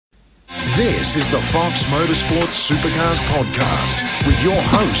This is the Fox Motorsports Supercars podcast with your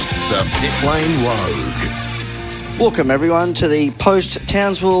host, the Pit Lane Rogue. Welcome everyone to the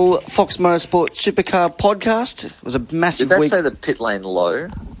post-Townsville Fox Motorsport Supercar podcast. It was a massive week. week. Did that say the Pit Lane Low?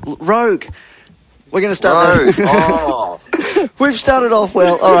 Rogue. We're going to start Rogue. that. Oh. We've started off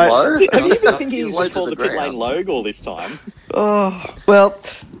well. All right. Have you been thinking he's been called the Pit Lane Logue all this time? Oh, well.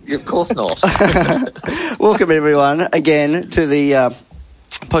 Of course not. Welcome everyone again to the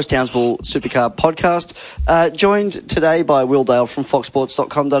post-Townsville Supercar podcast. Joined today by Will Dale from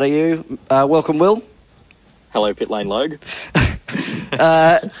foxsports.com.au. Welcome, Will. Hello, Pit Lane Logue.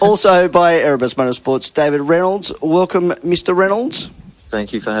 Also by Erebus Motorsports, David Reynolds. Welcome, Mr. Reynolds.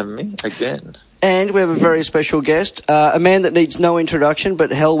 Thank you for having me again. And we have a very special guest, a man that needs no introduction,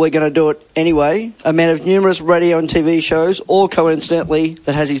 but hell, we're going to do it anyway. A man of numerous radio and TV shows, or coincidentally,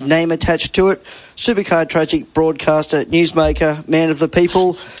 that has his name attached to it. Supercar tragic broadcaster, newsmaker, man of the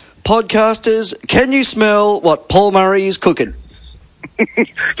people, podcasters. Can you smell what Paul Murray is cooking?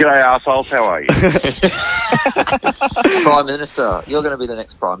 G'day, arseholes. How are you? Prime Minister. You're going to be the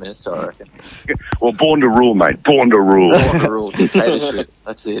next Prime Minister, I reckon. Well, born to rule, mate. Born to rule. Born to rule. Dictatorship.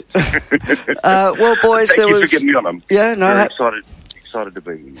 That's it. Well, boys, Thank you for getting me on them. Yeah, no. Very excited to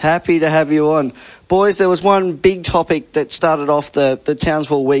be here. Happy to have you on. Boys, there was one big topic that started off the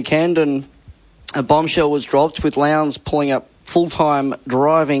Townsville weekend, and a bombshell was dropped with Lowndes pulling up full-time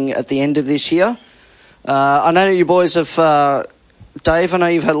driving at the end of this year. I know you boys have... Dave, I know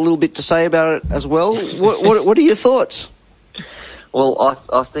you've had a little bit to say about it as well. What are your thoughts? Well,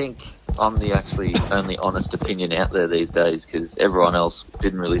 I think I'm the actually only honest opinion out there these days, because everyone else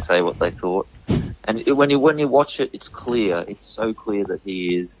didn't really say what they thought. And when you watch it, it's clear. It's so clear that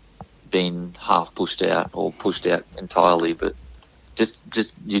he is being half pushed out or pushed out entirely. But just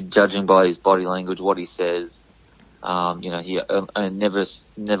you're judging by his body language, what he says. He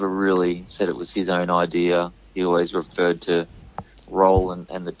never really said it was his own idea. He always referred to Roll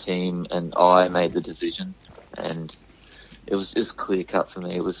and the team, and I made the decision, and it was just clear cut for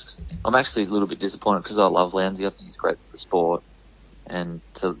me. I'm actually a little bit disappointed because I love Lowndes. I think he's great for the sport, and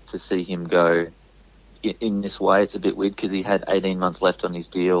to see him go in this way, it's a bit weird because he had 18 months left on his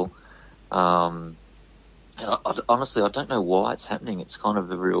deal. And honestly, I don't know why it's happening. It's kind of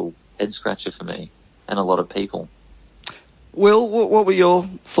a real head scratcher for me and a lot of people. Will, what were your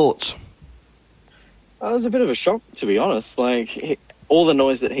thoughts? It was a bit of a shock, to be honest. All the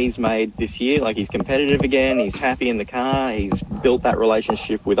noise that he's made this year, he's competitive again, he's happy in the car, he's built that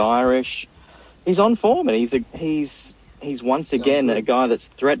relationship with Irish. He's on form, and he's once again a guy that's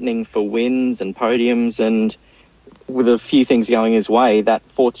threatening for wins and podiums, and with a few things going his way, that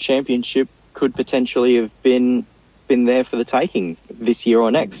fourth championship could potentially have been there for the taking this year or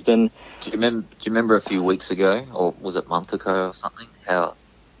next. And do you remember a few weeks ago, or was it a month ago or something, how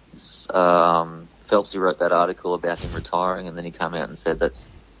Phelps wrote that article about him retiring, and then he came out and said that's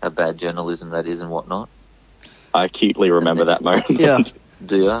how bad journalism that is and whatnot. I acutely remember that moment. Yeah.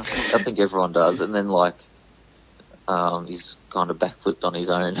 Do you? I think everyone does. And then, he's kind of backflipped on his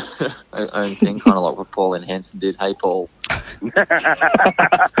own thing, kind of like what Paul and Hansen did. Hey, Paul. Correct.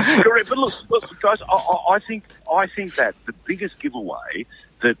 But look, guys, I think that the biggest giveaway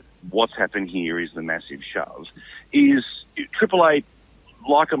that what's happened here is the massive shove is Triple A.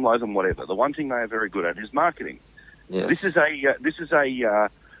 Like them, loathe them, whatever. The one thing they are very good at is marketing. Yes. This is a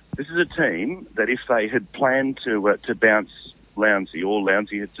team that if they had planned to bounce Lounsey, or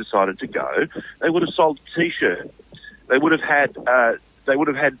Lounsey had decided to go, they would have sold T-shirts. They would have had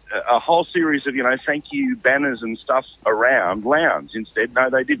a whole series of thank you banners and stuff around Lowndes. Instead, no,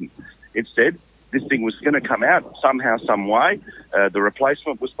 they didn't. Instead, this thing was going to come out somehow, some way. The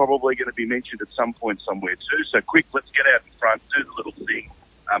replacement was probably going to be mentioned at some point somewhere too. So quick, let's get out in front, do the little thing.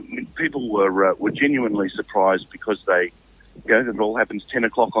 People were genuinely surprised because it all happens 10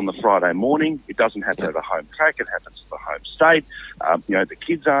 o'clock on the Friday morning. It doesn't happen at a home track. It happens at the home state. The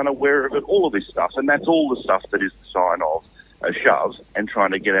kids aren't aware of it, all of this stuff. And that's all the stuff that is the sign of a shove and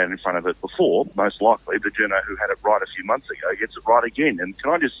trying to get out in front of it before, most likely, the Journo who had it right a few months ago gets it right again. And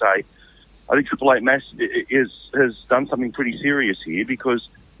can I just say, I think Triple Eight Mass has done something pretty serious here, because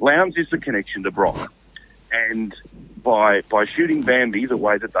Lowndes is the connection to Brock. And by shooting Bambi the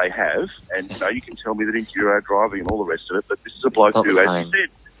way that they have, and you can tell me that enduro driving and all the rest of it, but this is a bloke who, as you said,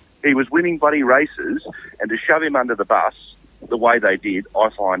 he was winning bloody races, and to shove him under the bus the way they did, I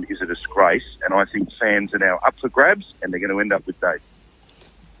find is a disgrace, and I think fans are now up for grabs, and they're going to end up with Dave.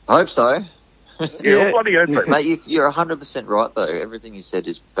 I hope so. Yeah, bloody hope so. Mate, you're 100% right, though. Everything you said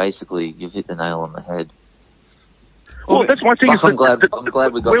is basically, you've hit the nail on the head. Well, that's my thing. I'm glad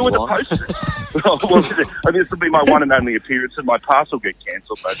we got where you were the on. posters? Well, I mean, this will be my one and only appearance, and my pass will get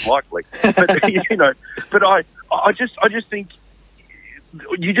cancelled most likely. But but I just think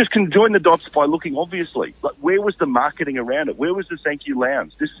you just can join the dots by looking. Obviously, like, where was the marketing around it? Where was the thank you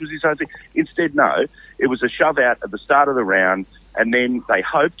Lowndes? This was his own thing. Instead, no, it was a shove out at the start of the round, and then they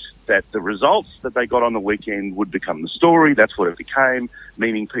hoped that the results that they got on the weekend would become the story. That's what it became,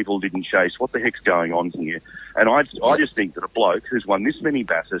 meaning people didn't chase what the heck's going on here. And I just think that a bloke who's won this many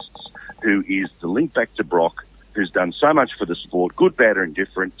Bathursts, who is the link back to Brock, who's done so much for the sport, good, bad or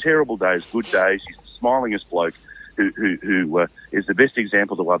indifferent, terrible days, good days, he's the smilingest bloke, who is the best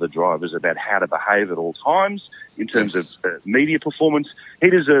example to other drivers about how to behave at all times in terms of media performance. He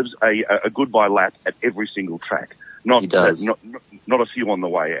deserves a goodbye lap at every single track, not a few on the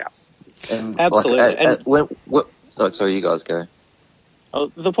way out. And Absolutely. Sorry, you guys go.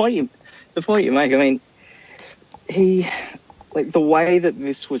 Oh, the point you make, I mean, the way that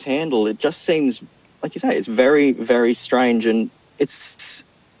this was handled, it just seems, like you say, it's very, very strange, and it's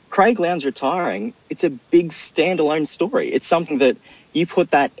Craig Lowndes retiring. It's a big standalone story. It's something that you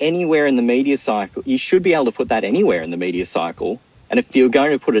put that anywhere in the media cycle. You should be able to put that anywhere in the media cycle, and if you're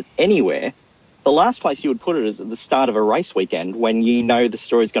going to put it anywhere, the last place you would put it is at the start of a race weekend when you know the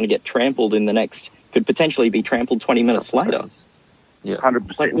story is going to get trampled could potentially be trampled 20 minutes later. Yeah,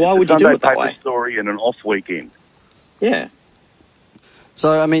 100%. Like, why would you do it that way? Story and an off weekend. Yeah.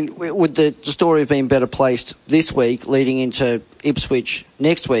 So, I mean, would the story have been better placed this week leading into Ipswich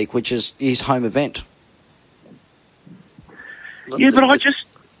next week, which is his home event? Yeah, but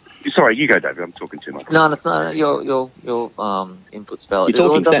sorry, you go, David. I'm talking too much. No, your input's valid. You're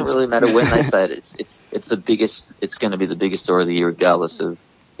talking it doesn't sense. really matter when they say it. It's the biggest. It's going to be the biggest story of the year, regardless of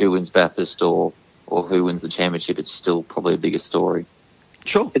who wins Bathurst or who wins the championship. It's still probably a bigger story.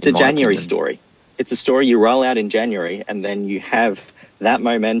 Sure. It's a January story. It's a story you roll out in January, and then you have that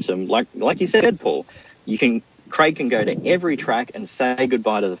momentum. Like you said, Paul, Craig can go to every track and say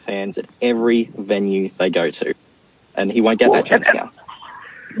goodbye to the fans at every venue they go to, and he won't get that chance now.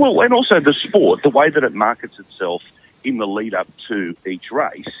 Well, and also the sport, the way that it markets itself in the lead up to each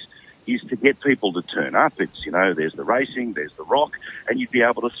race is to get people to turn up. It's, there's the racing, there's the rock, and you'd be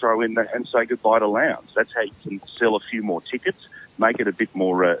able to throw in and say goodbye to Lowndes. That's how you can sell a few more tickets, make it a bit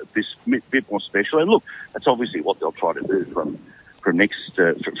more bit more special. And look, that's obviously what they'll try to do from next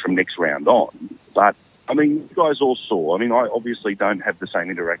round on. But I mean, you guys all saw. I mean, I obviously don't have the same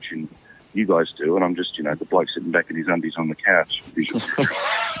interaction you guys do, and I'm just, the bloke sitting back in his undies on the couch. But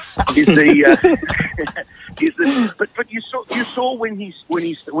you saw when he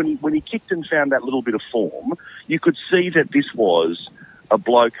kicked and found that little bit of form, you could see that this was a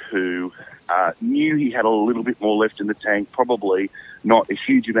bloke who knew he had a little bit more left in the tank, probably not a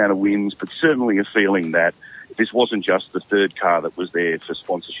huge amount of wins, but certainly a feeling that this wasn't just the third car that was there for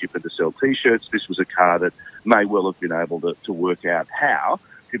sponsorship and to sell T-shirts. This was a car that may well have been able to work out how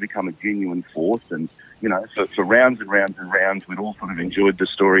to become a genuine fourth. And, for rounds and rounds and rounds, we'd all sort of enjoyed the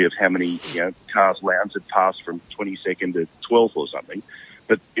story of how many, cars Lowndes had passed from 22nd to 12th or something.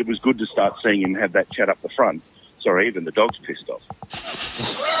 But it was good to start seeing him have that chat up the front. Sorry, even the dog's pissed off.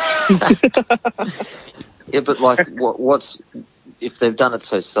 Yeah, but what's if they've done it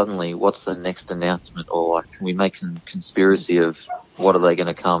so suddenly? What's the next announcement, or can we make some conspiracy of what are they going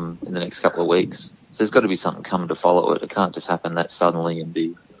to come in the next couple of weeks? So there's got to be something coming to follow it. It can't just happen that suddenly and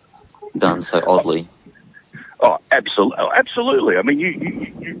be done so oddly. Oh, absolutely. I mean, you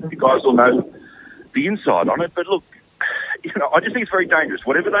guys all know the inside on it, but look, I just think it's very dangerous.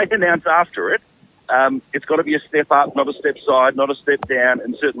 Whatever they announce after it, it's got to be a step up, not a step side, not a step down,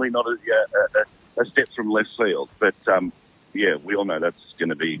 and certainly not a step from left field. But yeah, we all know that's going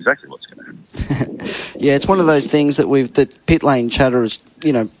to be exactly what's going to happen. Yeah, it's one of those things that pit lane chatter is,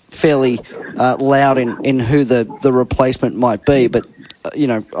 fairly loud in who the replacement might be, but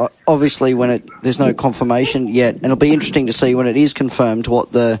obviously when there's no confirmation yet, and it'll be interesting to see when it is confirmed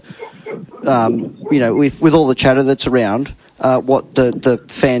what the with all the chatter that's around, what the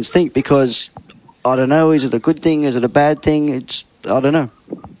fans think, because I don't know, is it a good thing, is it a bad thing? I don't know.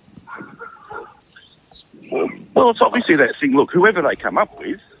 Well, it's obviously that thing. Look, whoever they come up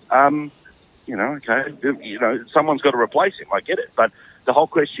with, someone's got to replace him. I get it, but the whole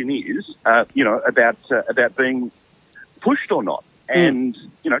question is, about being pushed or not. And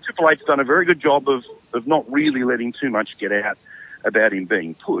Triple H's done a very good job of not really letting too much get out about him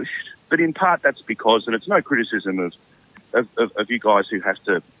being pushed. But in part, that's because, and it's no criticism of you guys who have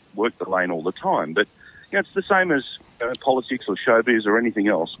to work the lane all the time, but it's the same as politics or showbiz or anything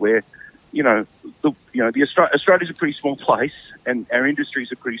else, where Australia's a pretty small place, and our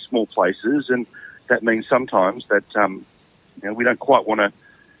industries are pretty small places, and that means sometimes that we don't quite want to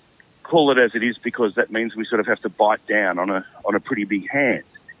call it as it is, because that means we sort of have to bite down on a pretty big hand.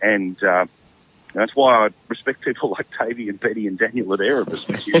 And that's why I respect people like Tavy and Betty and Daniel at Erebus,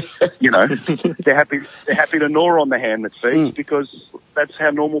 which is, they're happy to gnaw on the hand that feeds, because that's how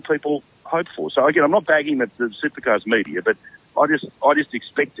normal people hope for. So again, I'm not bagging the supercars media, but I just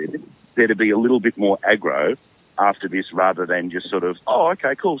expected there to be a little bit more aggro after this, rather than just sort of, oh,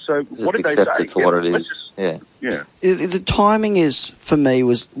 okay, cool. So just what did they say? Accept it for what it is. Yeah. The timing is, for me,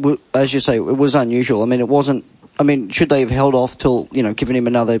 was, as you say, it was unusual. I mean, it wasn't. I mean, should they have held off till, given him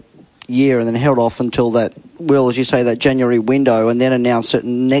another year and then held off until that, as you say, that January window, and then announce it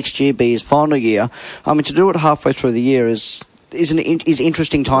next year be his final year? I mean, to do it halfway through the year is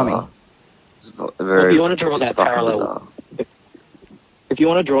interesting timing. If you want to draw that parallel, if you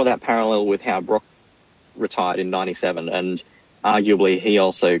want to draw that parallel with how Brock retired in '97, and arguably he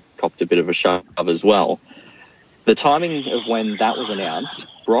also copped a bit of a shove as well. The timing of when that was announced,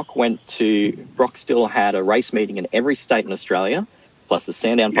 Brock still had a race meeting in every state in Australia, plus the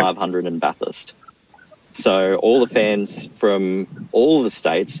Sandown 500 and Bathurst. So all the fans from all the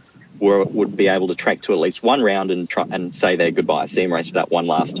states would be able to trek to at least one round and say their goodbye, see him race for that one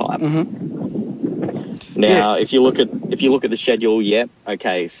last time. Mm-hmm. Now, if you look at the schedule,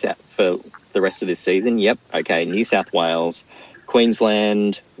 for the rest of this season, New South Wales,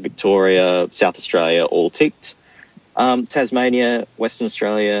 Queensland, Victoria, South Australia, all ticked. Tasmania, Western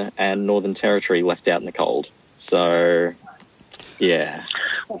Australia, and Northern Territory left out in the cold. So, yeah.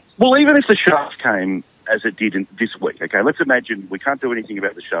 Well, even if the shove came as it did this week, okay, let's imagine we can't do anything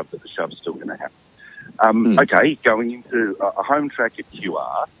about the shove, but the shove's still going to happen. Okay, going into a home track at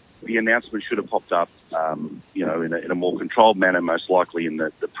QR, the announcement should have popped up, in a more controlled manner, most likely in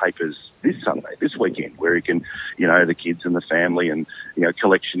the papers this weekend, where he can, the kids and the family and,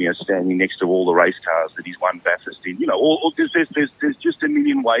 collection, standing next to all the race cars that he's won Bathurst in, there's just a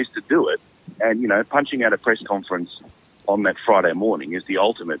million ways to do it. And, punching out a press conference on that Friday morning is the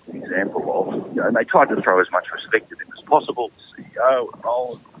ultimate example of, and they tried to throw as much respect at him as possible, the CEO and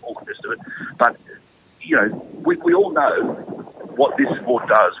all the rest of it. But, we all know what this sport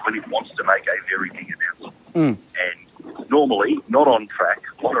does when it wants to make a very big announcement. And normally, not on track,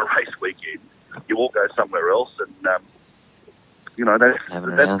 on a race weekend, you all go somewhere else, and that's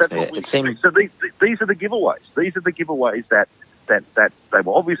what we see. So these are the giveaways. These are the giveaways that they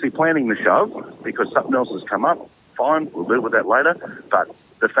were obviously planning the shove because something else has come up. Fine, we'll deal with that later. But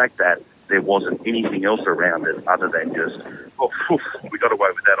the fact that there wasn't anything else around it other than just, we got away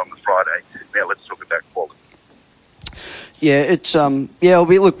with that on the Friday. Now let's talk about quality. Yeah, it's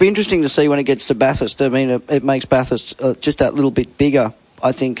it'll be interesting to see when it gets to Bathurst. I mean, it makes Bathurst just that little bit bigger,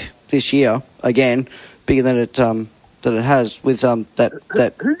 I think, this year again, bigger than it has with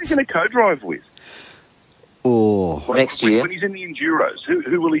that. Who's he going to co-drive with? Oh, next year when he's in the Enduros,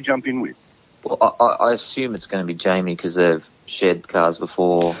 who will he jump in with? Well, I assume it's going to be Jamie because they've shared cars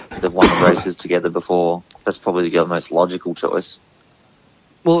before, they've won races together before. That's probably the most logical choice.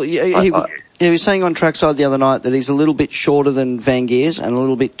 Well, he was saying on trackside the other night that he's a little bit shorter than Van Geers and a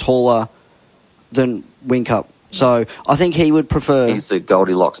little bit taller than Whincup. So I think he would prefer... He's the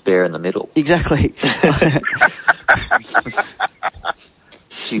Goldilocks bear in the middle. Exactly.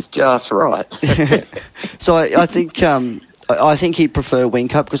 She's just right. So I think he'd prefer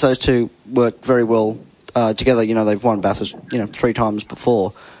Whincup because those two work very well together. They've won Bathurst 3 times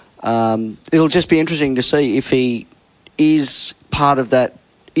before. It'll just be interesting to see if he is part of that.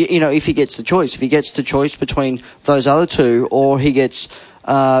 If he gets the choice. If he gets the choice between those other two, or he gets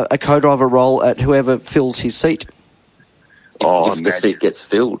a co-driver role at whoever fills his seat. If the seat gets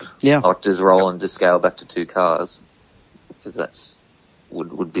filled. Yeah. Like, does Roland just scale back to 2 cars? Because that's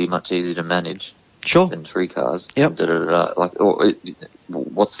would be much easier to manage. Sure. Than 3 cars. Yep.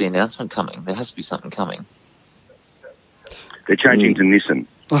 What's the announcement coming? There has to be something coming. They're changing to Nissan.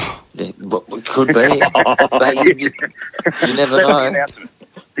 Yeah, could be. But you never know.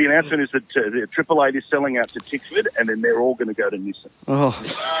 The announcement is that the Triple Eight is selling out to Tickford, and then they're all going to go to Nissan. Oh,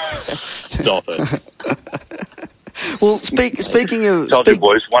 stop it! Well, speaking of... Told you,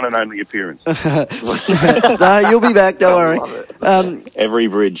 boys, one and only appearance. No, you'll be back, don't worry. Every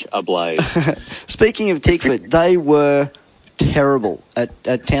bridge ablaze. Speaking of Tickford, they were terrible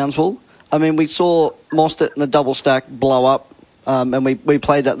at Townsville. I mean, we saw Mostert and the double stack blow up, and we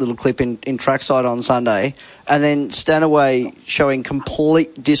played that little clip in trackside on Sunday, and then Stanaway showing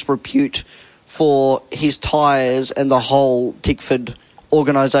complete disrepute for his tyres and the whole Tickford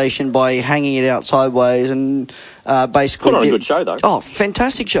organisation by hanging it out sideways and basically... Put on a good show, though. Oh,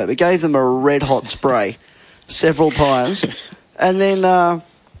 fantastic show. It gave them a red-hot spray several times. And then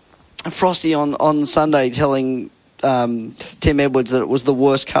Frosty on Sunday telling Tim Edwards that it was the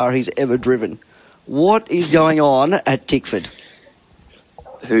worst car he's ever driven. What is going on at Tickford?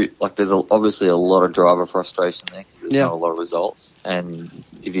 There's obviously a lot of driver frustration there because there's Yeah. not a lot of results. And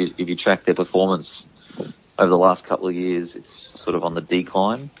if you track their performance over the last couple of years, it's sort of on the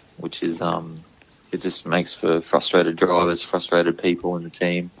decline, which is it just makes for frustrated drivers, frustrated people in the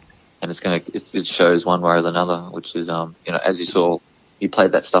team, and it shows one way or another. Which is as you saw, you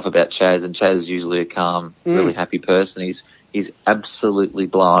played that stuff about Chaz, and Chaz is usually a calm, really happy person. He's absolutely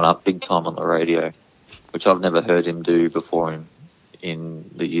blowing up big time on the radio, which I've never heard him do before in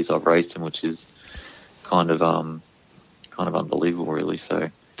the years I've raced him, which is kind of unbelievable, really. So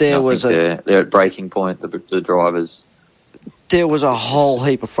they're at breaking point. The drivers. There was a whole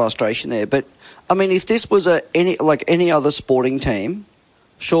heap of frustration there, but I mean, if this was any other sporting team,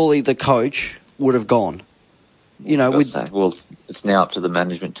 surely the coach would have gone. Well, it's now up to the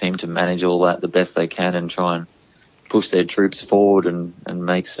management team to manage all that the best they can and try and push their troops forward and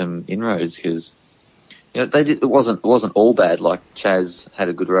make some inroads because. It wasn't all bad. Like Chaz had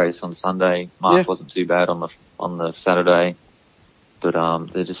a good race on Sunday. Mark wasn't too bad on the Saturday, but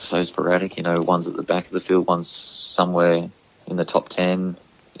they're just so sporadic. One's at the back of the field, one's somewhere in the top 10.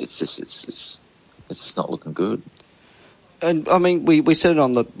 It's just not looking good. And I mean, we said it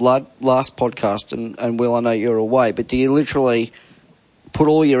on the last podcast, and Will, I know you're away, but do you literally put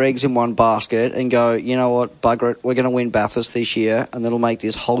all your eggs in one basket and go, you know what, bugger it, we're going to win Bathurst this year, and that'll make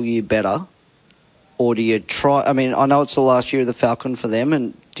this whole year better? Or do you try... I mean, I know it's the last year of the Falcon for them,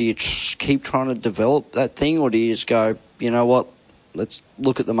 and do you keep trying to develop that thing, or do you just go, you know what, let's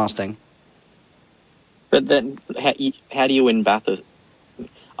look at the Mustang? But then, how do you win Bathurst?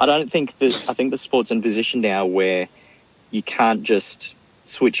 I think the sport's in a position now where you can't just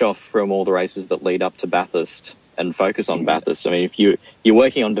switch off from all the races that lead up to Bathurst and focus on Bathurst. I mean, if you're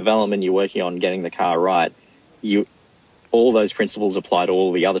working on development, you're working on getting the car right, all those principles apply to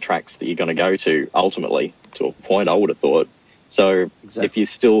all the other tracks that you're going to go to, ultimately, to a point, I would have thought. So exactly. If you're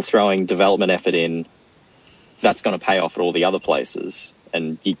still throwing development effort in, that's going to pay off at all the other places.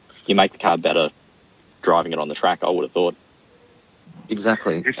 And you make the car better driving it on the track, I would have thought.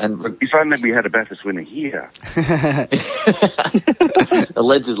 Exactly. If only we had a Bathurst winner here.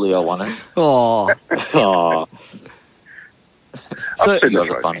 Allegedly, I won it. Oh. So, you guys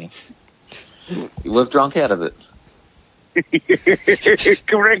are funny. We've drunk out of it.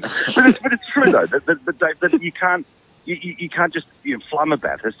 Correct, but it's true though that you can't just flum a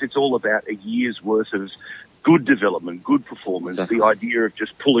Bathurst. It's all about a year's worth of good development, good performance. Exactly. The idea of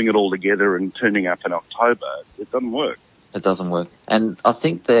just pulling it all together and turning up in October, it doesn't work. It doesn't work, and I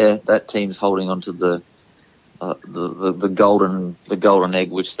think that team's holding on to the golden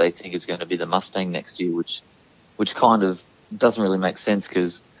egg, which they think is going to be the Mustang next year, which kind of doesn't really make sense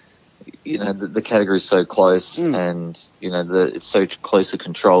because. The category is so close and, it's so closely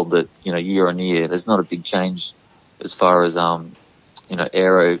controlled that, year on year, there's not a big change as far as,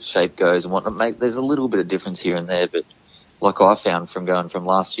 aero shape goes and whatnot. There's a little bit of difference here and there, but like I found from going from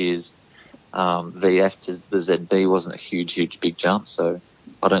last year's, VF to the ZB wasn't a huge, big jump. So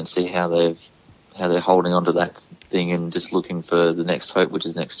I don't see how they're holding on to that thing and just looking for the next hope, which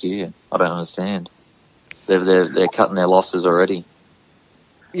is next year. I don't understand. They're cutting their losses already.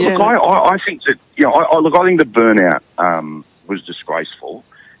 Yeah. Look, I think that I think the burnout was disgraceful,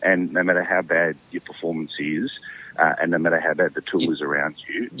 and no matter how bad your performance is, and no matter how bad the tool is around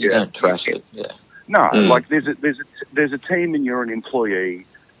you, don't trash it. Yeah. No, there's a team, and you're an employee,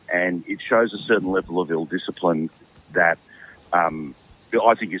 and it shows a certain level of ill discipline that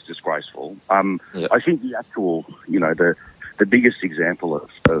I think is disgraceful. I think the actual, the biggest example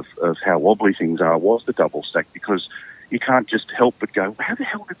of how wobbly things are was the double stack because. You can't just help but go, how the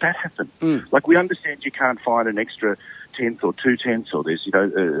hell did that happen? Like, we understand you can't find an extra 10th or 2 tenths or there's,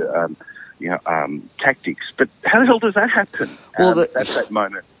 tactics, but how the hell does that happen? Well, at that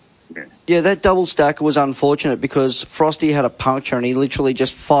moment. Yeah, that double stack was unfortunate because Frosty had a puncture and he literally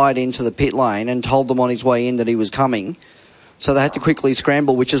just fired into the pit lane and told them on his way in that he was coming. So they had to quickly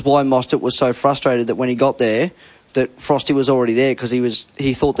scramble, which is why Mostert was so frustrated that when he got there, that Frosty was already there because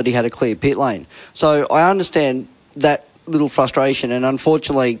he thought that he had a clear pit lane. So I understand that little frustration, and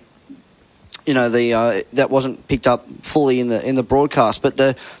unfortunately, that wasn't picked up fully in the broadcast. But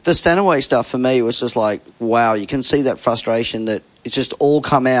the Stanaway stuff for me was just like, wow, you can see that frustration that it's just all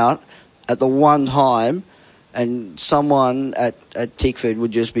come out at the one time, and someone at Tickford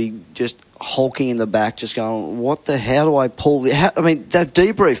would just be hulking in the back, just going, what the, how do I pull that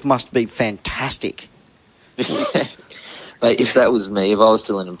debrief must be fantastic. Mate, if that was me, if I was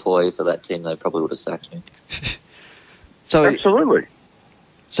still an employee for that team, they probably would have sacked me. So absolutely.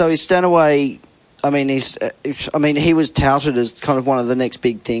 So is Stanaway? I mean, he was touted as kind of one of the next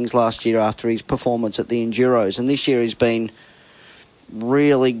big things last year after his performance at the Enduros, and this year he's been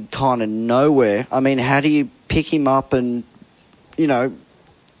really kind of nowhere. I mean, how do you pick him up and build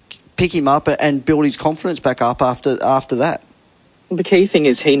his confidence back up after that? The key thing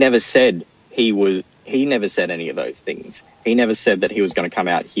is he never said any of those things. He never said that he was going to come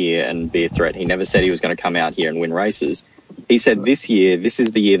out here and be a threat. He never said he was going to come out here and win races. He said this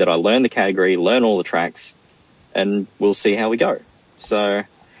is the year that I learn the category, learn all the tracks, and we'll see how we go. So,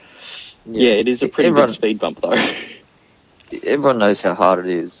 yeah, it is a pretty big speed bump, though. Everyone knows how hard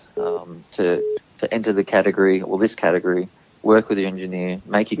it is to enter the category, or this category, work with your engineer,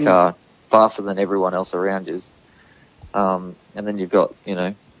 make your car faster than everyone else around you. And then you've got,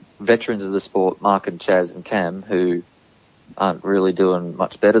 veterans of the sport, Mark and Chaz and Cam, who aren't really doing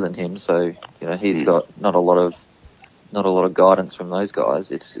much better than him. So, he's got not a lot of guidance from those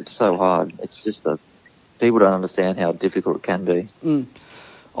guys. It's so hard. It's just that people don't understand how difficult it can be.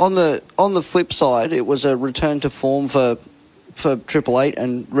 On the flip side, it was a return to form for Triple Eight,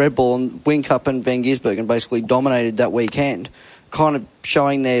 and Red Bull and Whincup and Van Gisbergen basically dominated that weekend, kind of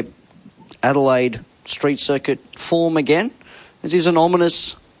showing their Adelaide street circuit form again. Is this an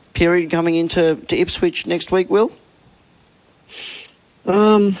ominous period coming into Ipswich next week, Will?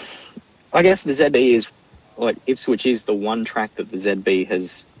 I guess the ZB is, Ipswich is the one track that the ZB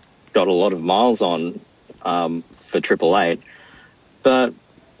has got a lot of miles on for Triple Eight. But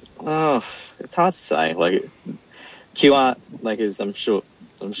it's hard to say. QR,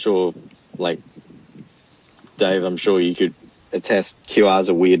 I'm sure, Dave, I'm sure you could attest QR's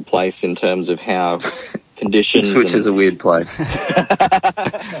a weird place in terms of how conditions. Ipswich is a weird place.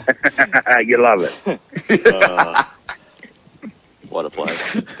 You love it. What a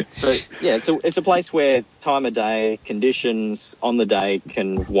place. But yeah, it's a place where time of day, conditions on the day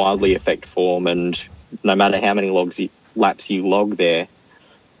can wildly affect form, and no matter how many laps you log there,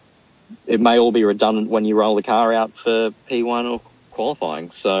 it may all be redundant when you roll the car out for P1 or qualifying.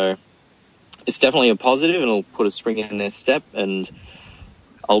 So it's definitely a positive, and it'll put a spring in their step. And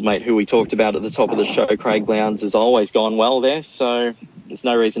old mate who we talked about at the top of the show, Craig Lowndes, has always gone well there. So there's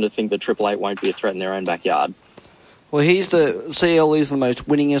no reason to think that Triple Eight won't be a threat in their own backyard. Well, CL is the most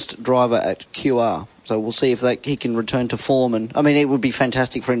winningest driver at QR, so we'll see if he can return to form. And I mean, it would be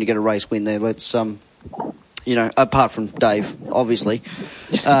fantastic for him to get a race win there. Let's, apart from Dave, obviously.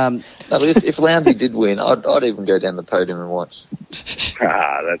 If Lounsey did win, I'd even go down the podium and watch.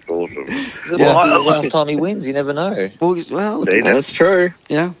 That's awesome. The last time he wins, you never know. Well, that's true.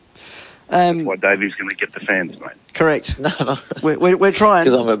 Yeah. Why Davey's going to get the fans, mate. Correct. No. We're trying.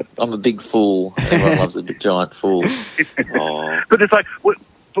 Because I'm a big fool. Everyone loves a big giant fool. But it's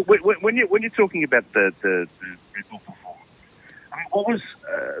when you're talking about the Red Bull performance, I mean,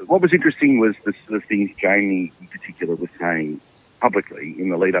 what was interesting was the things Jamie in particular was saying publicly in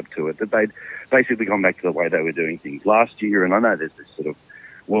the lead up to it, that they'd basically gone back to the way they were doing things last year. And I know there's this sort of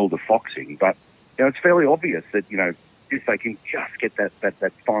world of foxing, but it's fairly obvious that if they can just get that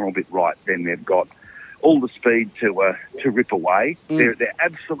final bit right, then they've got all the speed to rip away. They're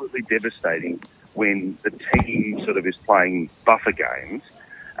absolutely devastating when the team sort of is playing buffer games,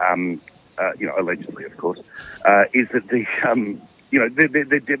 allegedly, of course, is that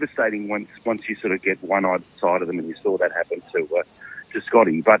they're devastating once you sort of get one side of them, and you saw that happen to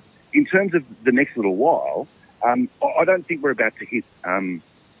Scotty. But in terms of the next little while, I don't think we're about to hit a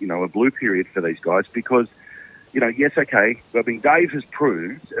blue period for these guys, because yes, okay. I mean, Dave has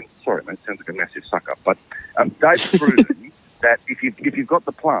proved, and sorry, mate, it sounds like a massive suck-up, but Dave's proven that if you've got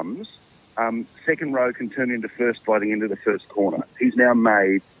the plums, second row can turn into first by the end of the first corner. He's now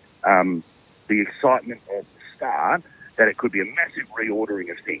made the excitement of the start that it could be a massive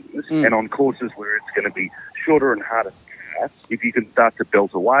reordering of things, and on courses where it's going to be shorter and harder to pass, if you can start to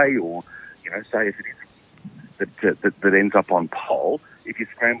belt away, or say if it is that ends up on pole, if you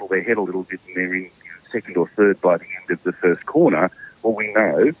scramble their head a little bit and they're in second or third by the end of the first corner, well, we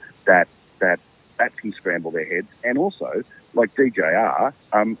know that can scramble their heads. And also, like DJR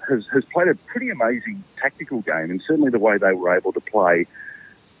has played a pretty amazing tactical game, and certainly the way they were able to play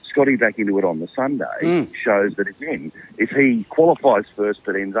Scotty back into it on the Sunday shows that, again, if he qualifies first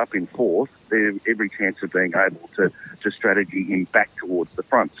but ends up in fourth, there's every chance of being able to strategy him back towards the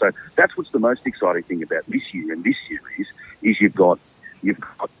front. So that's what's the most exciting thing about this year and this series, is you've got the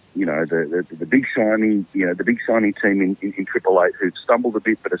big shiny team in Triple Eight who've stumbled a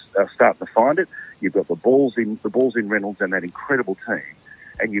bit but are starting to find it. You've got the balls in Reynolds and that incredible team,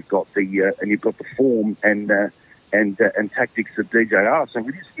 and you've got the form and tactics of DJR. So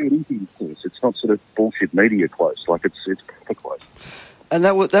it is fairly easy, of course. It's not sort of bullshit media close, like it's proper close. And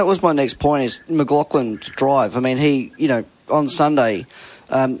that was my next point is McLaughlin's drive. I mean, he, on Sunday,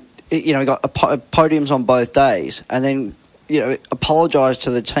 he got podiums on both days, and then, apologised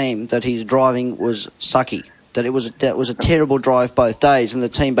to the team that his driving was sucky, that was a terrible drive both days, and the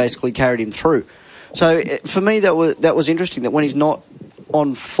team basically carried him through. So for me, that was interesting, that when he's not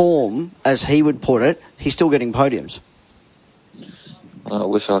on form, as he would put it, he's still getting podiums. I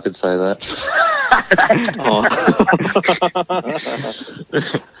wish I could say that.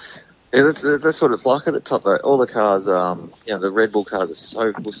 Yeah, that's what it's like at the top, though. All the cars, the Red Bull cars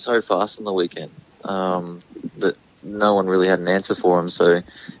were so fast on the weekend that no one really had an answer for them. So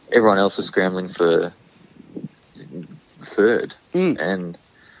everyone else was scrambling for third, and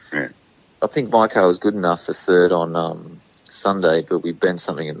I think my car was good enough for third on Sunday, but we bent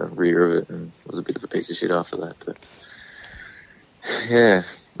something in the rear of it, and it was a bit of a piece of shit after that. But yeah,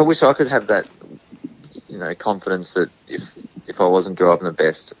 I wish I could have that, confidence that if I wasn't driving the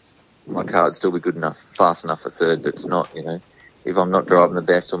best, my car would still be good enough, fast enough for third. But it's not, if I'm not driving the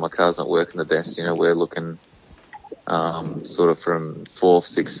best or my car's not working the best, we're looking sort of from 4th,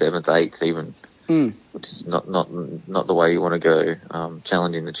 6th, 7th, 8th even, which is not the way you want to go,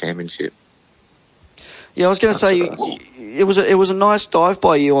 challenging the championship. Yeah, I was going to say it was a nice dive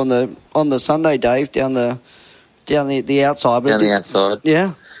by you on the Sunday, Dave, down the outside. Down the outside.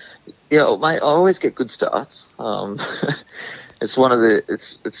 Yeah. Yeah, well, mate, I always get good starts. It's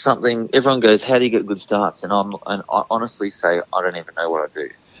it's something everyone goes, how do you get good starts? And I honestly say, I don't even know what I do.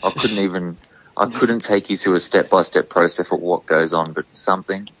 I couldn't take you through a step-by-step process of what goes on, but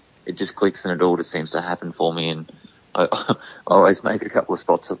it just clicks and it all just seems to happen for me, and I always make a couple of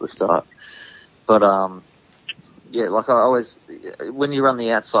spots at the start. But, like I always, when you run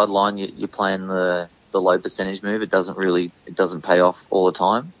the outside line, you're playing the low percentage move. It doesn't pay off all the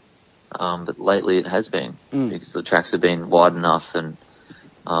time. But lately it has been because the tracks have been wide enough and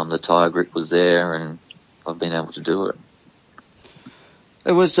the tyre grip was there, and I've been able to do it.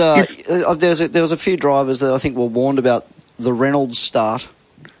 It was there was a few drivers that I think were warned about the Reynolds start,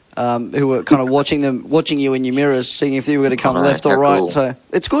 who were kind of watching you in your mirrors, seeing if you were going to come left or right. Cool. So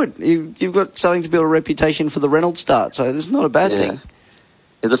it's good. You've got starting to build a reputation for the Reynolds start, so it's not a bad thing.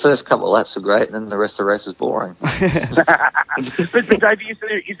 Yeah, the first couple of laps were great, and then the rest of the race was boring. but Dave,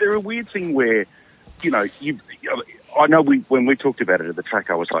 is there a weird thing where, I know when we talked about it at the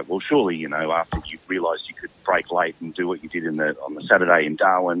track, I was like, well, surely, after you realised you could brake late and do what you did on the Saturday in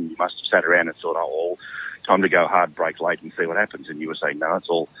Darwin, you must have sat around and thought, oh, time to go hard, brake late and see what happens. And you were saying, no, it's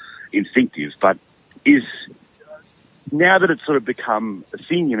all instinctive. But now that it's sort of become a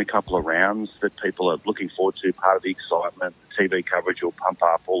thing in a couple of rounds that people are looking forward to, part of the excitement, the TV coverage will pump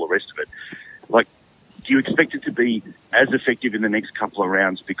up, all the rest of it, like, do you expect it to be as effective in the next couple of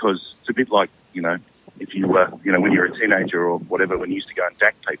rounds? Because it's a bit like, if you were, when you're a teenager or whatever, when you used to go and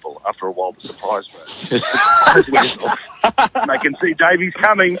dack people, after a while the surprise was. And they can see Davey's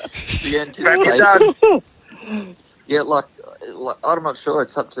coming. The done. Yeah, like I'm not sure.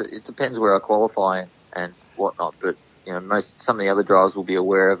 It depends where I qualify and whatnot, but some of the other drivers will be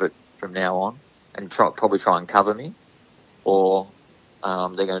aware of it from now on and probably try and cover me, or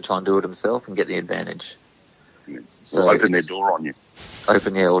they're going to try and do it themselves and get the advantage. So open their door on you.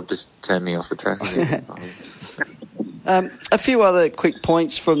 Or just turn me off the track. A few other quick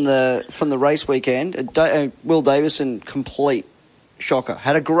points from the race weekend. Will Davison, complete shocker.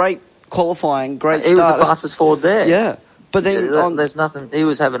 Had a great qualifying, great start. He was the fastest forward there. Yeah, but then there's nothing. He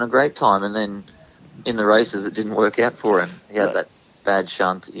was having a great time, and then in the races it didn't work out for him. He had that bad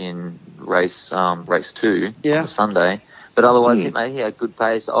shunt in race 2 on the Sunday, but otherwise he had good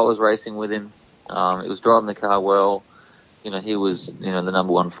pace. I was racing with him. He was driving the car well. He was the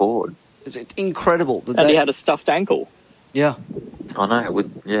number one forward. It's incredible. And he had a stuffed ankle. Yeah, I know.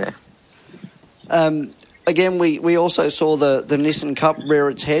 Again, we also saw the Nissan Cup rear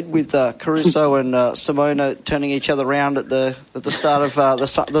its head with Caruso and Simona turning each other around at the start of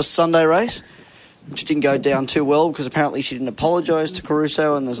the Sunday race, which didn't go down too well because apparently she didn't apologise to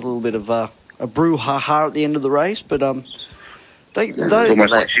Caruso, and there's a little bit of a brouhaha at the end of the race. But it's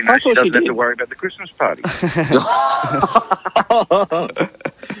almost like she knows she doesn't have to worry about the Christmas party.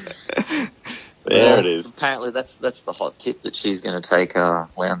 There it is. Apparently, that's the hot tip that she's going to take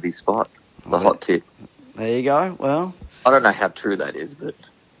Lowndes' spot. The hot tip. There you go. Well, I don't know how true that is, but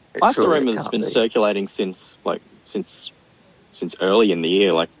I the rumour that's been circulating since early in the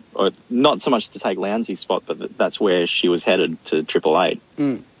year, not so much to take Lowndes' spot, but that's where she was headed to Triple Eight.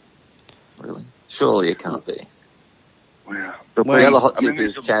 Really? Surely it can't be. Wow. The other hot tip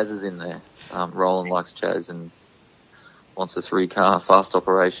is Chaz is in there. Roland likes Chaz and wants a 3-car fast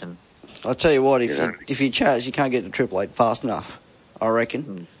operation. I'll tell you what, if you Chaz, you can't get to Triple Eight fast enough. I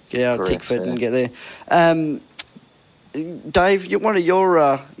reckon. Get out of Correct, Tickford yeah. and get there. Dave, one of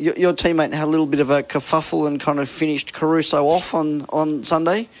your teammate had a little bit of a kerfuffle and kind of finished Caruso off on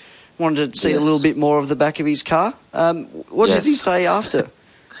Sunday. Wanted to see a little bit more of the back of his car. What did he say after?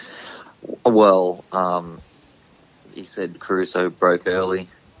 Well, he said Caruso broke early.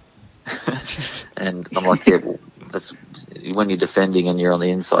 And I'm like, yeah, well, that's, when you're defending and you're on the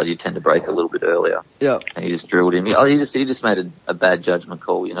inside, you tend to break a little bit earlier. Yeah. And he just drilled him. He just made a bad judgment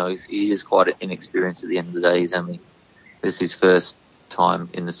call. You know, he is quite inexperienced at the end of the day. This is his first time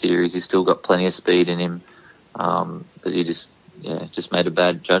in the series. He's still got plenty of speed in him. But he just made a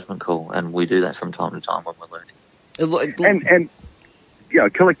bad judgment call. And we do that from time to time when we're learning. And you know,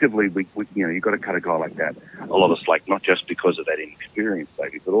 collectively, we you've got to cut a guy like that a lot of slack, not just because of that inexperience,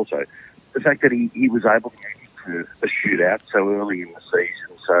 David, but also the fact that he was able to get into a shootout so early in the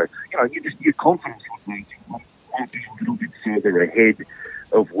season. So, you know, your confidence might be a little bit further ahead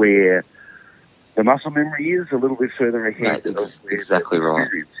of where the muscle memory is, a little bit further ahead of where exactly the right.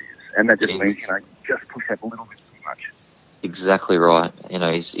 experience is. And that just means, you know, just push up a little bit too much. Exactly right. You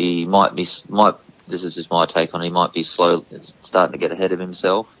know, he might this is just my take on it, he might be slow, starting to get ahead of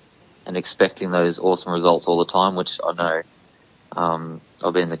himself and expecting those awesome results all the time, which I know,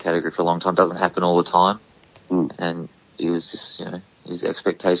 I've been in the category for a long time, doesn't happen all the time. And he was just, you know, his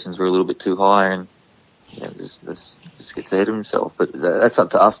expectations were a little bit too high and, you know, this gets ahead of himself. But that's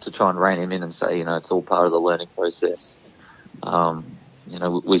up to us to try and rein him in and say, you know, it's all part of the learning process. You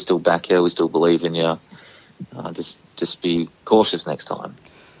know, we still back you, we still believe in you. Just be cautious next time.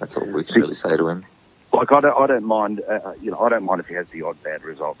 That's all we can really say to him. Like, I don't mind, you know, I don't mind if he has the odd bad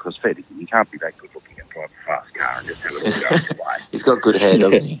result, because he can't be that good looking and drive a fast car and just have it all go his way. He's got good hair,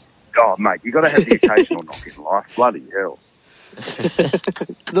 doesn't he? Oh, mate, you got to have the occasional knock in life. Bloody hell.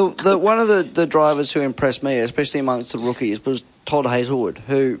 One of the drivers who impressed me, especially amongst the rookies, was Todd Hazelwood,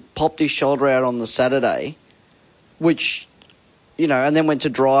 who popped his shoulder out on the Saturday, which, you know, and then went to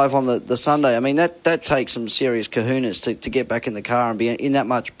drive on the Sunday. I mean, that takes some serious kahunas to get back in the car and be in that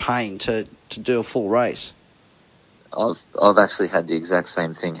much pain to do a full race. I've actually had the exact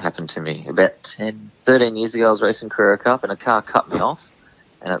same thing happen to me. About 13 years ago, I was racing Carrera Cup and a car cut me off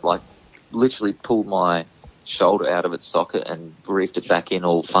and it, like, literally pulled my shoulder out of its socket and briefed it back in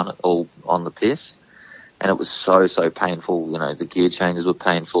all on the piss. And it was so painful. You know, the gear changes were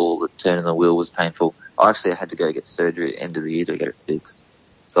painful, the turning the wheel was painful. I actually had to go get surgery at the end of the year to get it fixed.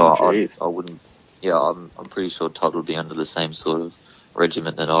 So I wouldn't, I'm pretty sure Todd would be under the same sort of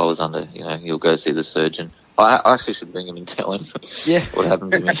regimen that I was under. You know, he'll go see the surgeon. I actually should bring him and tell him what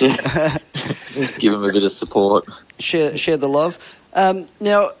happened to me. Give him a bit of support. Share the love.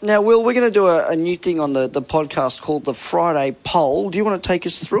 Now, Will, we're going to do a new thing on the podcast called the Friday Poll. Do you want to take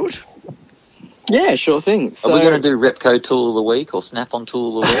us through it? Yeah, sure thing. So, are we going to do Repco Tool of the Week or Snap-on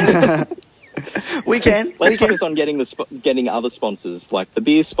Tool of the Week? We can. Let's focus on getting other sponsors, like the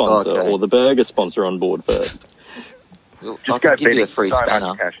beer sponsor or the burger sponsor on board first. Just go give you betting. a free So spanner.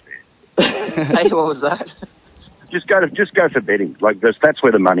 much cash there. Hey, what was that? Just go for betting. Like that's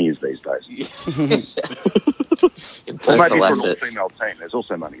where the money is these days. In Or maybe personal for an assets. all-female team, there's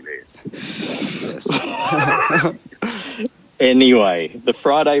also money there. Yes. Anyway, the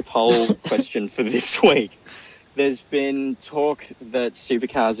Friday poll question for this week. There's been talk that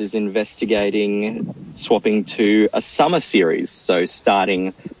Supercars is investigating swapping to a summer series, so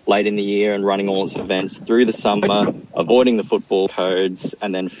starting late in the year and running all its events through the summer, avoiding the football codes,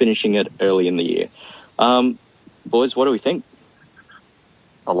 and then finishing it early in the year. Boys, what do we think?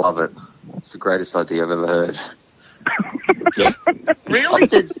 I love it. It's the greatest idea I've ever heard. Really?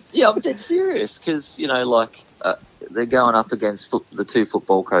 I'm dead serious because, you know, like they're going up against the two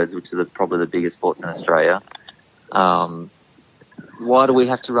football codes, which are probably the biggest sports in Australia. Why do we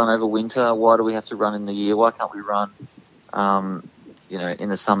have to run over winter? Why do we have to run in the year? Why can't we run, you know, in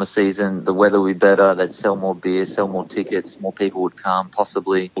the summer season? The weather would be better. They'd sell more beer, sell more tickets. More people would come,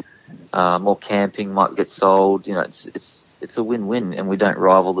 possibly. More camping might get sold. You know, it's a win-win, and we don't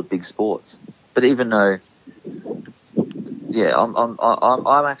rival the big sports. But even though,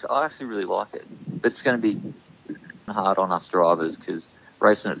 I actually really like it. But it's going to be hard on us drivers because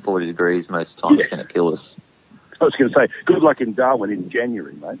racing at 40 degrees most of the time is going to kill us. I was going to say, good luck in Darwin in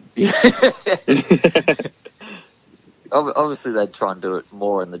January, mate. Obviously, they'd try and do it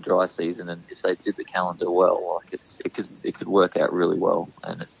more in the dry season, and if they did the calendar well, like it could work out really well.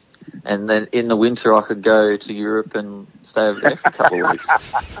 And then in the winter, I could go to Europe and stay over there for a couple of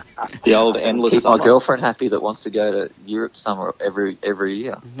weeks. The old endless Keep summer. my girlfriend happy that wants to go to Europe summer every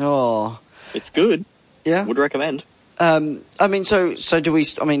year. Oh, It's good. yeah. Would recommend. I mean, so do we?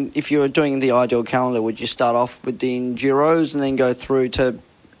 I mean, if you were doing the ideal calendar, would you start off with the Enduros and then go through to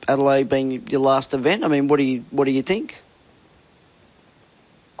Adelaide being your last event? I mean, what do you think?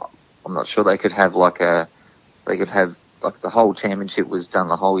 I'm not sure they could have like the whole championship was done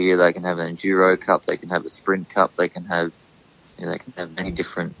the whole year. They can have an Enduro Cup, they can have a Sprint Cup, they can have many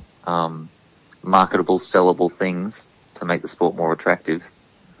different marketable, sellable things to make the sport more attractive.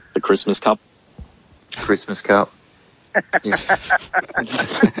 The Christmas Cup. The Christmas Cup.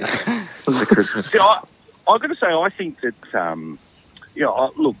 I've got to say, I think that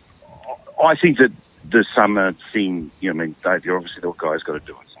I think that the summer thing. I mean, Dave, you're obviously the guy's got to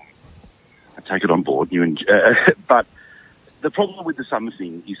do it. So I take it on board. But the problem with the summer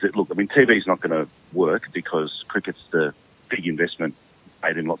thing is that, look, I mean, TV is not going to work because cricket's the big investment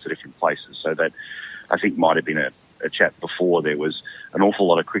made in lots of different places. So that I think might have been a chat before. There was an awful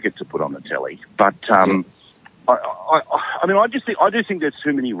lot of cricket to put on the telly, but I mean, I do think there's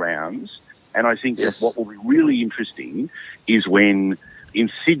too many rounds, and I think that what will be really interesting is when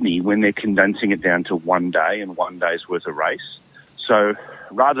in Sydney, when they're condensing it down to 1 day and 1 day's worth of race. So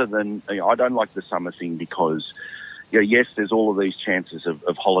rather than, I don't like the summer thing because, yes, there's all of these chances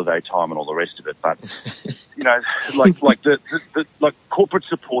of holiday time and all the rest of it, but like corporate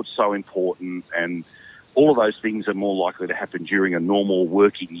support's so important, and all of those things are more likely to happen during a normal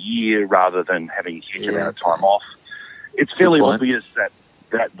working year rather than having a huge amount of time off. It's fairly obvious that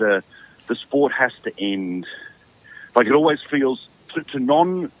the sport has to end. Like, it always feels to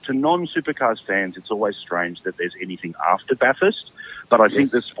non-supercars fans, it's always strange that there's anything after Bathurst. But I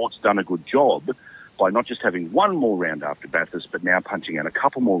think the sport's done a good job by not just having one more round after Bathurst, but now punching out a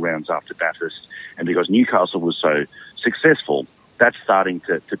couple more rounds after Bathurst. And because Newcastle was so successful, that's starting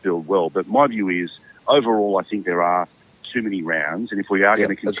to build well. But my view is, overall, I think there are too many rounds. And if we are going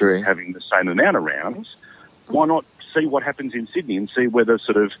to continue having the same amount of rounds, why not see what happens in Sydney and see whether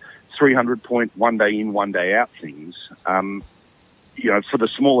sort of 300-point 1 day in, 1 day out things, for the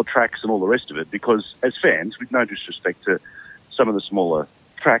smaller tracks and all the rest of it. Because as fans, with no disrespect to some of the smaller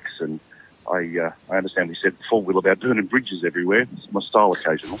tracks, and I understand we said before, Will, about burning bridges everywhere. It's my style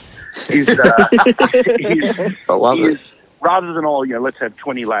occasional. I love it. Rather than, let's have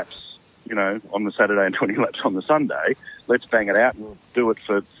 20 laps, on the Saturday and 20 laps on the Sunday, let's bang it out and do it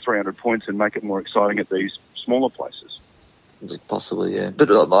for 300 points and make it more exciting at these smaller places. Possibly, yeah. But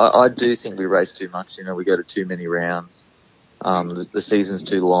I do think we race too much. We go to too many rounds. The season's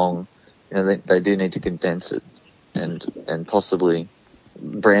too long. They do need to condense it and possibly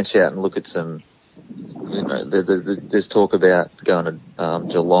branch out and look at some. There's talk about going to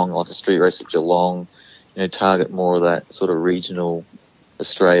Geelong, like a street race at Geelong. Target more of that sort of regional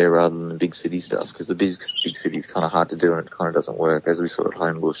Australia rather than the big city stuff, because the big city's kind of hard to do and it kind of doesn't work, as we saw at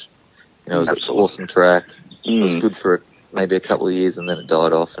Homebush. It was an awesome track. It was good for maybe a couple of years, and then it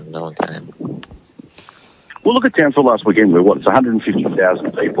died off and no one came. Well, look at Townsville last weekend. It's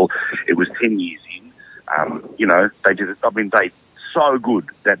 150,000 people. It was 10 years in. They did it. I mean, they so good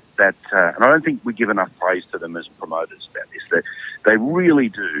that and I don't think we give enough praise to them as promoters about this. That they really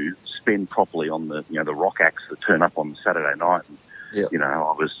do spend properly on the the rock acts that turn up on Saturday night. And,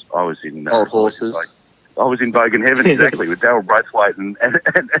 I was in Old Horses. I was in Bogan Heaven, exactly, with Darryl Braithwaite and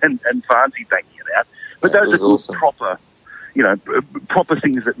Farnsey banging it out. But those are good, awesome, proper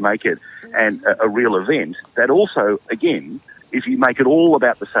things that make it and a real event. That also, again, if you make it all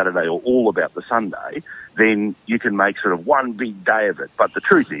about the Saturday or all about the Sunday, then you can make sort of one big day of it. But the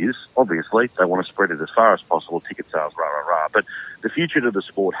truth is, obviously, they want to spread it as far as possible, ticket sales, rah, rah, rah. But the future to the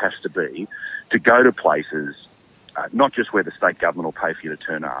sport has to be to go to places, not just where the state government will pay for you to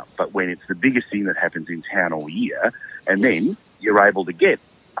turn up, but when it's the biggest thing that happens in town all year, and then you're able to get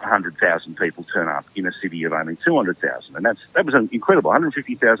 100,000 people turn up in a city of only 200,000. And that was incredible.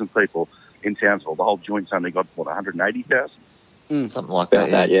 150,000 people in Townsville. The whole joint's only got, 180,000? Something like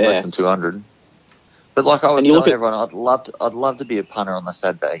that, yeah. Less than 200. But like I was telling everyone, I'd love to be a punter on the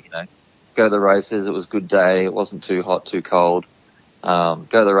Saturday, Go to the races, it was a good day, it wasn't too hot, too cold. Go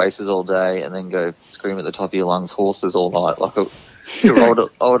to the races all day and then go scream at the top of your lungs, horses all night. I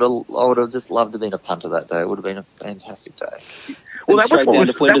would have just loved to have been a punter that day. It would have been a fantastic day. Well, that was down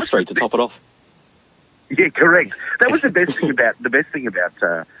to Flinders Street to top it off. Yeah, correct. That was the best thing about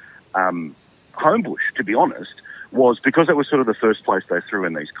Homebush, to be honest, was because it was sort of the first place they threw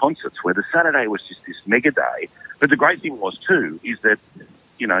in these concerts, where the Saturday was just this mega day. But the great thing was too is that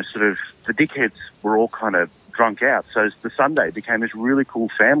sort of the dickheads were all kind of drunk out, so the Sunday became this really cool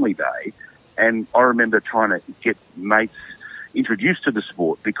family day. And I remember trying to get mates, introduced to the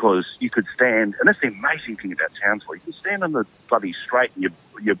sport because you could stand, and that's the amazing thing about Townsville. You can stand on the bloody straight, and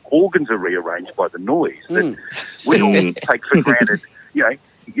your organs are rearranged by the noise that we all take for granted. You know,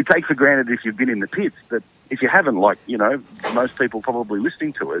 you take for granted if you've been in the pits, but if you haven't, like, you know, most people probably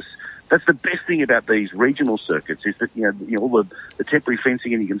listening to us, that's the best thing about these regional circuits is that, you know all the temporary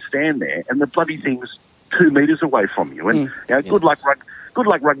fencing, and you can stand there, and the bloody thing's 2 metres away from you. And good luck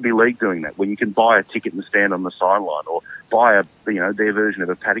rugby league doing that, when you can buy a ticket and stand on the sideline, or buy their version of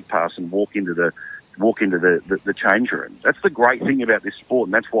a paddock pass and walk into the change room. That's the great thing about this sport,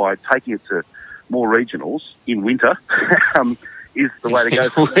 and that's why taking it to more regionals in winter is the way to go.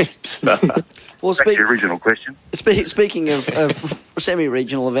 Well, back to your original question. Speaking of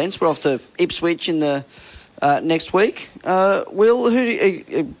semi-regional events, we're off to Ipswich in the next week. Will,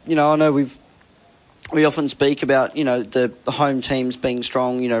 I know we often speak about, the home teams being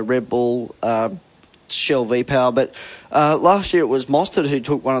strong, Red Bull, Shell V-Power, but last year it was Mostert who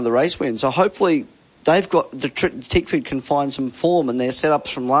took one of the race wins. So hopefully they've got Tickford can find some form in their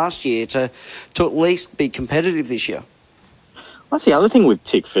setups from last year to at least be competitive this year. That's the other thing with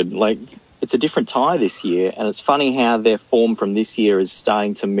Tickford. Like, it's a different tyre this year, and it's funny how their form from this year is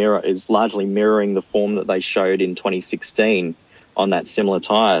largely mirroring the form that they showed in 2016 on that similar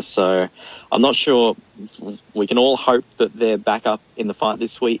tyre. So I'm not sure. We can all hope that they're back up in the fight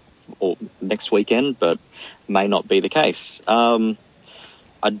this week or next weekend, but may not be the case. I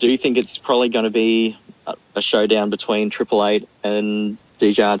do think it's probably going to be a showdown between Triple Eight and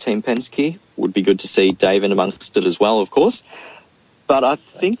DJR Team Penske. Would be good to see Dave in amongst it as well, of course. But I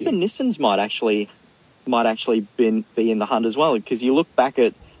think the Nissans might actually be in the hunt as well, because you look back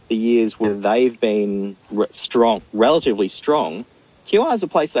at the years where they've been relatively strong. QR is a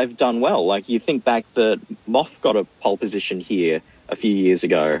place they've done well. Like, you think back that Moth got a pole position here a few years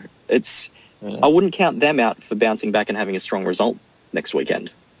ago. I wouldn't count them out for bouncing back and having a strong result next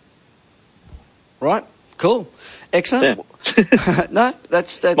weekend. Right. Cool. Excellent. Yeah. No,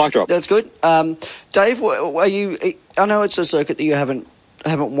 that's good. Dave, are you? I know it's a circuit that you haven't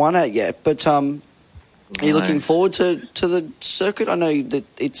won at yet, but are you looking forward to the circuit? I know that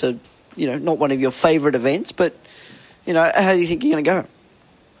it's not one of your favourite events, but how do you think you're going to go?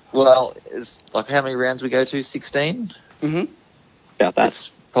 Well, it's like how many rounds we go to? 16. Mm-hmm. About that.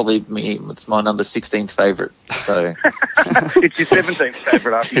 It's probably me. It's my number 16th favourite. So it's your 17th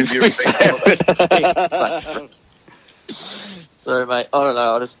favourite after you've been. So, mate, I don't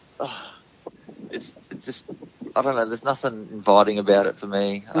know. It's just I don't know. There's nothing inviting about it for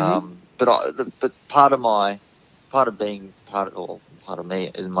me. Mm-hmm. But part of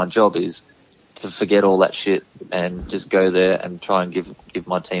me in my job is to forget all that shit and just go there and try and give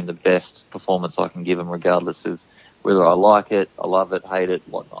my team the best performance I can give them, regardless of whether I like it, I love it, hate it,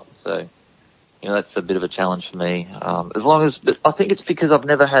 whatnot. So, that's a bit of a challenge for me. But I think it's because I've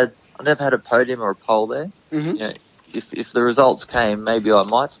never had a podium or a pole there. Mm-hmm. If the results came, maybe I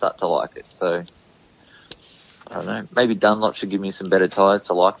might start to like it. So, I don't know. Maybe Dunlop should give me some better tyres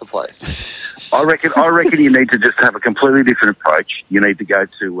to like the place. I reckon you need to just have a completely different approach. You need to go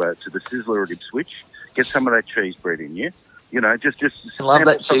to the Sizzler at Ipswich, get some of that cheese bread in you. Just love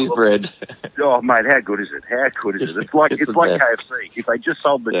that cheese bread. Oh, mate, how good is it? It's like KFC. If they just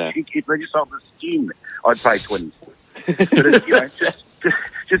sold the skin, I'd pay 20. But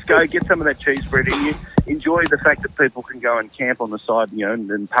just go get some of that cheese bread in you. Enjoy the fact that people can go and camp on the side,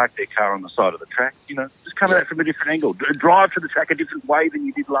 and park their car on the side of the track. Just come at it from a different angle. Drive to the track a different way than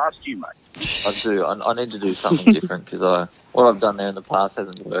you did last year, mate. I do. I need to do something different because what I've done there in the past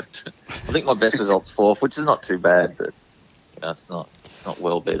hasn't worked. I think my best result's 4th, which is not too bad, but it's not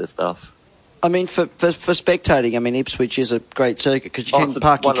well better stuff. I mean, for spectating, Ipswich is a great circuit because you can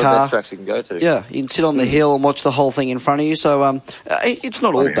park your car. One of the best tracks you can go to. Yeah, you can sit on the hill and watch the whole thing in front of you. So it's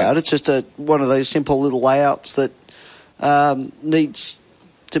not all bad. It's just one of those simple little layouts that needs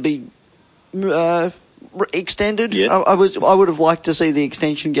to be extended. Yes. I would have liked to see the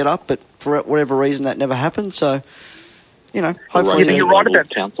extension get up, but for whatever reason that never happened. So hopefully you're right about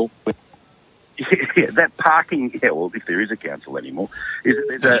council. Yeah, that parking, well, if there is a council anymore,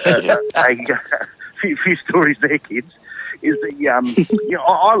 there's a few stories there, kids. Is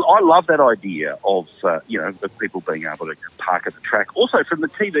I love that idea of of people being able to park at the track. Also, from the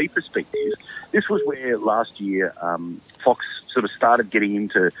TV perspective, this was where last year Fox sort of started getting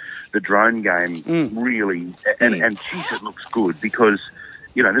into the drone game really, and geez, it looks good because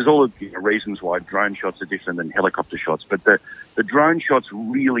there's all the reasons why drone shots are different than helicopter shots, but the drone shots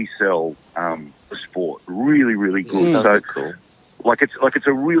really sell the sport really, really good. So cool. Like it's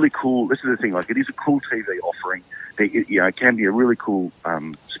a really cool. This is the thing. Like, it is a cool TV offering. it can be a really cool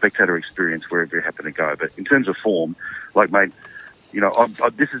spectator experience wherever you happen to go. But in terms of form, like, mate,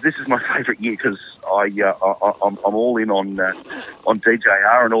 this is my favourite year because I'm all in on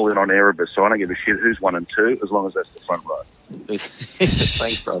DJR and all in on Erebus, so I don't give a shit who's 1 and 2 as long as that's the front row.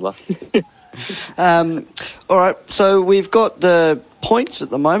 Thanks, brother. All right, so we've got the points at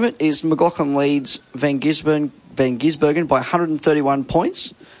the moment. Is McLaughlin leads Van Gisbergen by 131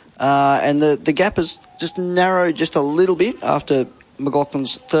 points, and the gap has just narrowed just a little bit after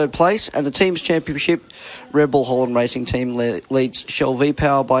McLaughlin's third place, and the team's championship, Red Bull Holland Racing Team leads Shell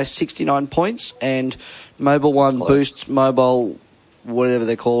V-Power by 69 points, and Mobile One Boost Mobile, whatever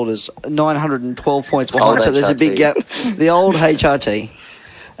they're called, is 912 points behind, so there's a big gap. The old HRT.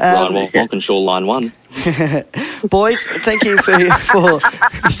 Ryan Walkinshaw, line 1. Boys, thank you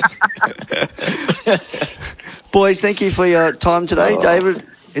Boys, thank you for your time today. David,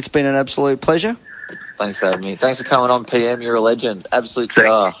 it's been an absolute pleasure. Thanks for having me. Thanks for coming on, PM. You're a legend. Absolute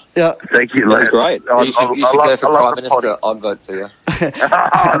star. Yeah. Thank you. That's great. You should go for Prime Minister. I'd vote for you.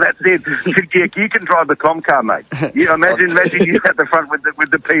 Oh, that's it. You can drive the Comcar, mate. You imagine you at the front with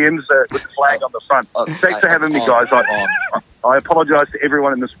the PMs with the flag on the front. Thanks for having me, guys. I apologise to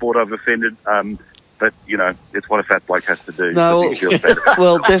everyone in the sport I've offended. But it's what a fat bloke has to do. No,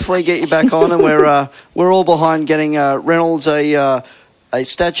 we'll definitely get you back on, and we're all behind getting Reynolds a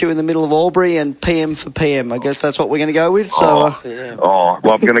statue in the middle of Albury and PM for PM. I guess that's what we're going to go with. So, well,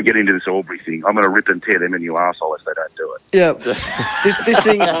 I'm going to get into this Albury thing. I'm going to rip and tear them a new arsehole if they don't do it. Yeah,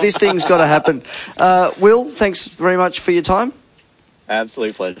 this thing's got to happen. Will, thanks very much for your time.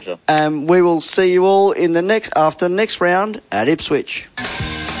 Absolute pleasure. We will see you all in after the next round at Ipswich.